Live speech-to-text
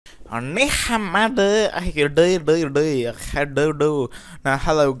Now,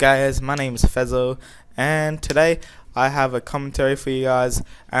 hello guys, my name is Fezo, and today I have a commentary for you guys,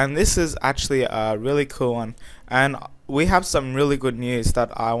 and this is actually a really cool one. And we have some really good news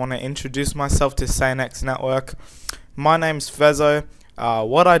that I want to introduce myself to Sanex network. My name's Fezo.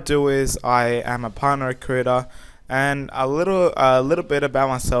 What I do is I am a partner recruiter, and a little bit about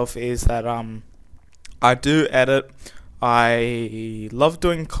myself is that I do edit. I love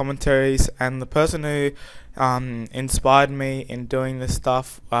doing commentaries, and the person who inspired me in doing this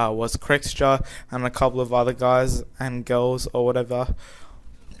stuff was Crixture and a couple of other guys and girls or whatever.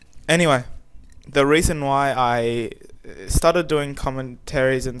 Anyway, the reason why I started doing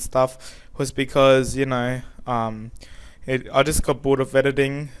commentaries and stuff was because, I just got bored of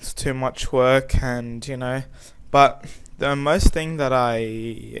editing. It's too much work, and but the most thing that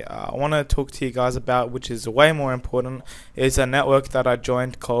I want to talk to you guys about, which is way more important, is a network that I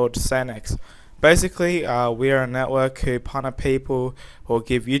joined called Sanex. Basically, we are a network who partner people or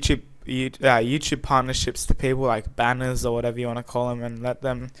give YouTube partnerships to people, like banners or whatever you want to call them, and let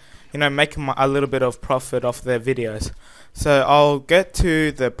them, make a little bit of profit off their videos. So I'll get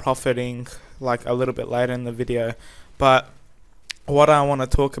to the profiting like a little bit later in the video, but what I want to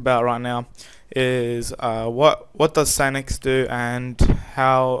talk about right now is what does Sanex do, and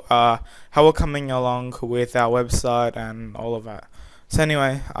how we're coming along with our website and all of that. So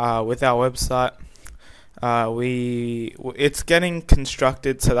anyway, with our website, it's getting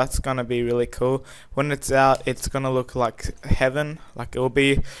constructed, so that's gonna be really cool. When it's out, it's gonna look like heaven. Like, it will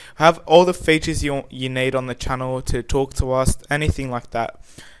be have all the features you need on the channel to talk to us, anything like that.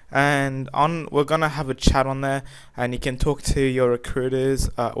 And we're gonna have a chat on there, and you can talk to your recruiters.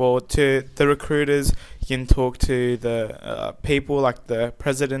 To the recruiters, you can talk to the people, like the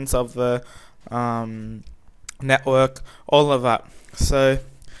presidents of the network, all of that. So,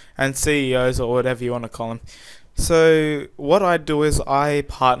 and CEOs or whatever you want to call them. So what I do is I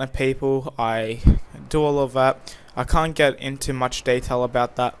partner people. I do all of that. I can't get into much detail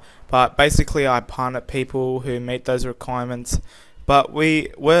about that, but basically I partner people who meet those requirements. But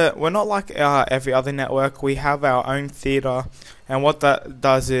we're not like every other network. We have our own theater, and what that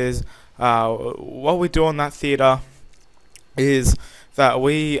does is what we do on that theater is that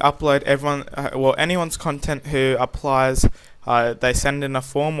we upload anyone's content who applies. They send in a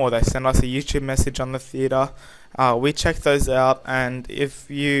form, or they send us a YouTube message on the theater. We check those out, and if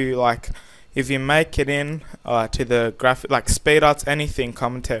you make it in to the graphic, like speed arts, anything,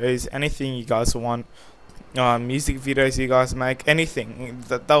 commentaries, anything you guys want. Music videos you guys make, anything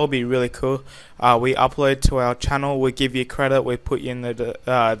that will be really cool. We upload to our channel. We give you credit. We put you in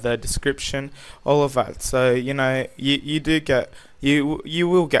the description, all of that. So you do get you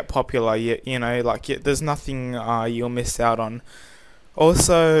will get popular. There's nothing you'll miss out on.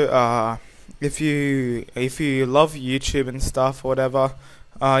 Also, if you love YouTube and stuff or whatever,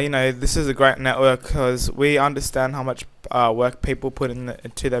 this is a great network because we understand how much work people put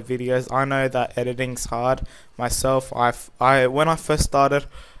into their videos. I know that editing's hard. Myself, when I first started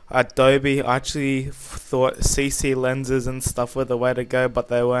Adobe, I actually thought CC lenses and stuff were the way to go, but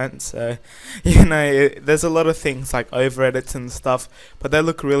they weren't. So, there's a lot of things like over edits and stuff, but they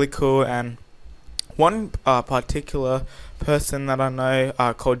look really cool. And one particular person that I know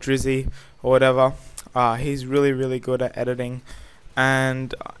called Drizzy or whatever, he's really good at editing.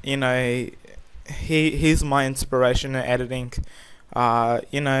 And he's my inspiration in editing.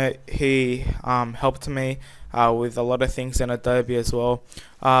 He helped me with a lot of things in Adobe as well.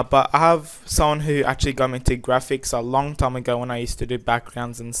 But I have someone who actually got me into graphics a long time ago when I used to do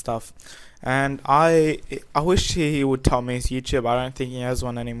backgrounds and stuff. And I wish he would tell me his YouTube. I don't think he has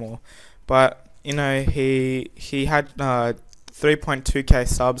one anymore. But he had 3.2k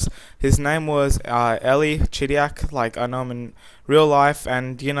subs. His name was Eli Chidiak. Like, I know him in real life,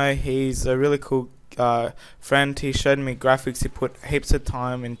 and he's a really cool friend. He showed me graphics. He put heaps of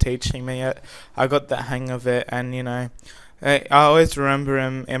time in teaching me it. I got the hang of it, and I always remember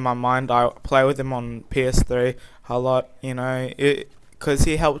him in my mind. I play with him on PS3 a lot, because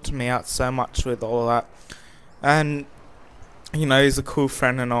he helped me out so much with all of that. And he's a cool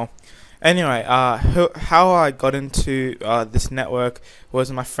friend and all. Anyway, how I got into this network was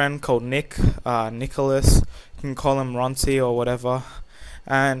my friend called Nicholas. You can call him Roncy or whatever.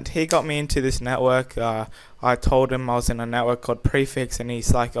 And he got me into this network. I told him I was in a network called Prefix, and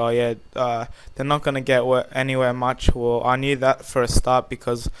he's like, oh yeah, they're not going to get anywhere much. Well, I knew that for a start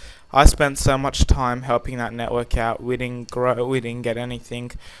because I spent so much time helping that network out. We didn't grow, we didn't get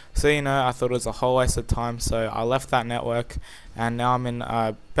anything. So, I thought it was a whole waste of time. So I left that network, and now I'm in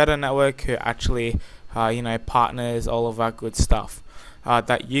a better network who actually, partners, all of that good stuff.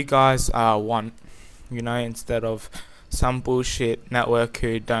 that you guys want, you know, instead of some bullshit network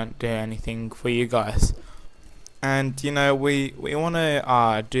who don't do anything for you guys. And you know, we want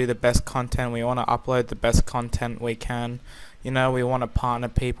to do the best content. We want to upload the best content we can. You know, we want to partner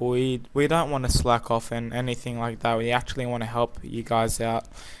people. We don't want to slack off and anything like that. We actually want to help you guys out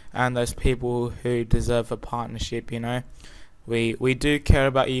and those people who deserve a partnership. You know, we do care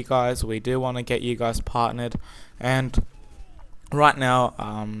about you guys. We do want to get you guys partnered. And right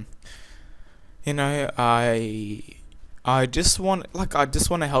now, you know, I just want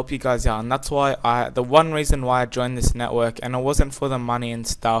to help you guys out, and that's why the one reason why I joined this network, and it wasn't for the money and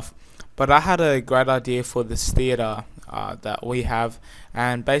stuff, but I had a great idea for this theater that we have,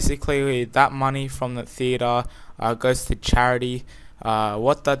 and basically that money from the theater goes to charity.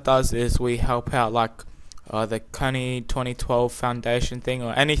 What that does is we help out like the Coney 2012 Foundation thing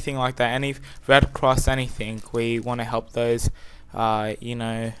or anything like that, any Red Cross, anything. We want to help those, you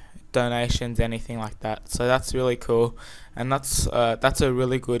know, donations, anything like that. So that's really cool, and that's a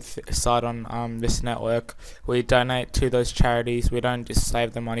really good side on this network. We donate to those charities. We don't just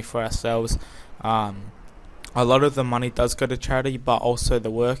save the money for ourselves. A lot of the money does go to charity, but also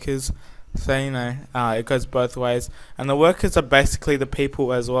the workers. So you know, it goes both ways, and the workers are basically the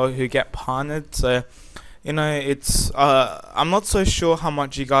people as well who get partnered. So you know, it's I'm not so sure how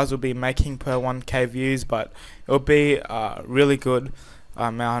much you guys will be making per 1k views, but it'll be really good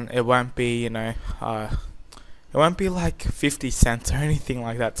amount. It won't be, you know, it won't be like 50 cents or anything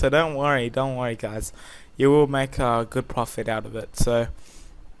like that. So don't worry guys, you will make a good profit out of it. So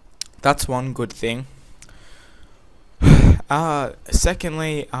that's one good thing.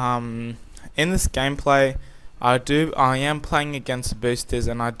 Secondly, in this gameplay, I am playing against boosters,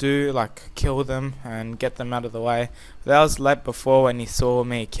 and I do like kill them and get them out of the way. That was late before when you saw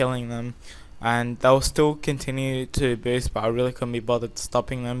me killing them, and they'll still continue to boost, but I really couldn't be bothered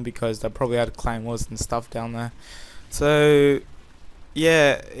stopping them because they probably had claymores and stuff down there. So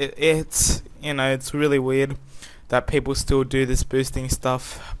yeah, it's you know, it's really weird that people still do this boosting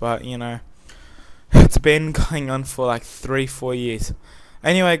stuff, but you know, it's been going on for like 3-4 years.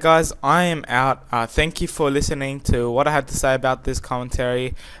 Anyway guys, I am out. Thank you for listening to what I had to say about this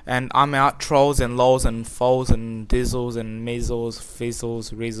commentary, and I'm out. Trolls and lols and foals and dizzles and measles,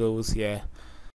 fizzles, rizzles, yeah.